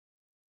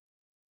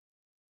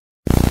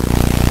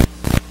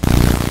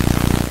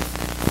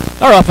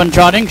They're off and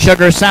trotting.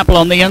 Sugar Sample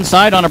on the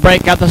inside on a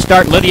break at the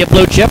start. Lydia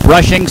Blue Chip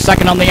rushing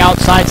second on the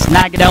outside.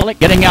 Snagadelic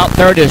getting out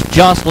third is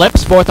Just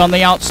Lips. Fourth on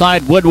the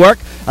outside, Woodwork.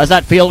 As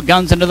that field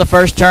guns into the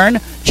first turn,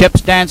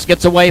 Chip's Dance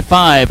gets away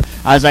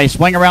 5. As they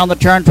swing around the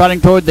turn, trotting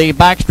toward the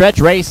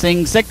backstretch,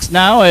 racing 6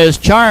 now is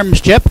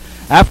Charms Chip.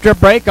 After a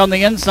break on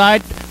the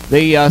inside,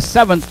 the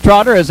 7th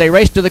trotter as they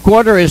race to the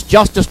quarter is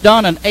Justice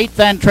Done, and 8th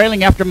and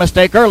trailing after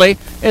mistake early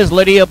is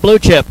Lydia Blue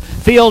Chip.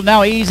 Field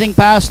now easing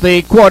past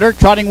the quarter,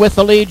 trotting with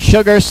the lead,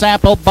 Sugar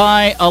Sample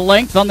by a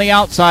length on the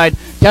outside.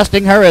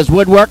 Testing her is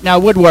Woodwork. Now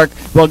Woodwork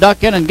will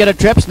duck in and get a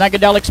trip.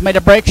 Snagadelic's made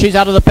a break. She's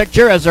out of the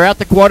picture as they're at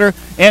the quarter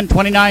in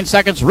 29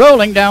 seconds,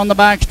 rolling down the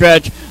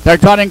backstretch. They're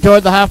trotting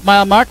toward the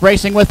half-mile mark,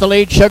 racing with the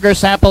lead, Sugar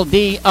Sample,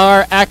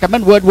 D.R.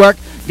 Ackerman. Woodwork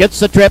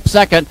gets the trip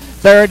second.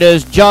 Third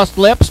is Just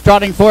Lips,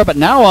 trotting forward, but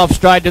now off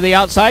stride to the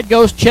outside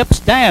goes Chip's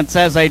Dance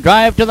as they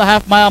drive to the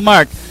half-mile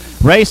mark.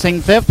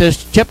 Racing fifth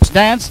is Chip's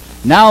Dance.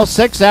 Now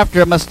 6th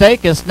after a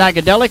mistake is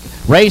Snagadelic.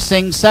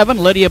 Racing 7,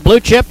 Lydia Blue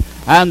Chip.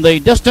 And the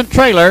distant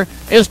trailer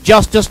is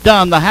Justice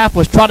Done. The half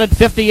was trotted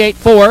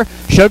 58-4.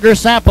 Sugar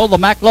Sample, the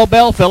Macklow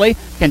Bell filly,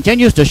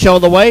 continues to show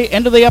the way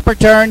into the upper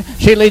turn.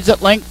 She leads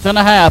at length and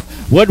a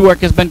half. Woodwork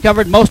has been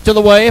covered most of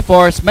the way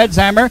for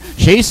Smedshammer.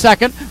 She's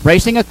second.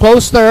 Racing a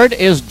close third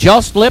is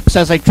Just Lips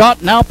as they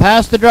trot now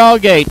past the draw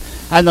gate.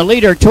 And the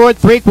leader toward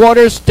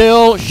 3/4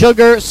 still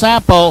Sugar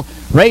Sample.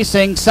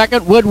 Racing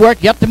second,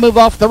 Woodwork yet to move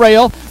off the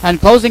rail, and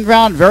closing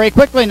ground very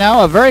quickly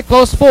now, a very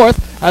close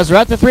fourth as they're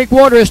at the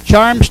 3/4.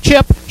 Charms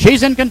Chip,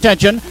 she's in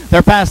contention.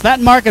 They're past that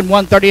mark in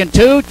 1:30 and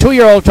 2.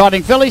 2-year-old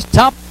trotting fillies,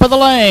 top of the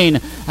lane.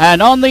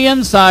 And on the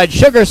inside,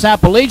 Sugar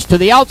Sample leads to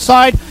the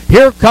outside.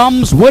 Here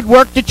comes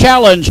Woodwork to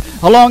challenge.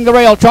 Along the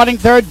rail, trotting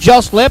third,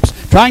 Just Lips.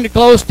 Trying to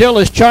close still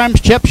is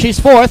Charms Chip. She's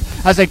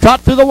fourth as they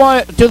trot through the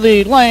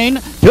lane,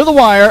 to the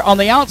wire. On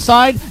the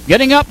outside,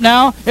 getting up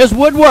now is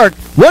Woodwork.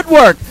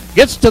 Woodwork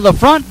gets to the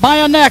front by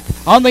a neck.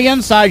 On the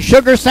inside,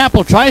 Sugar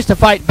Sample tries to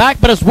fight back,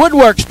 but it's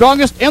Woodwork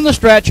strongest in the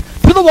stretch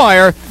to the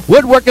wire.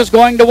 Woodwork is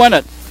going to win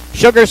it.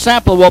 Sugar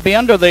Sample will be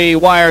under the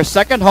wire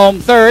second.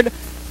 Home third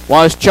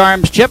was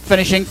Charms Chip,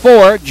 finishing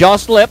 4.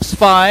 Just Lips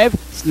 5.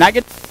 Snag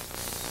it.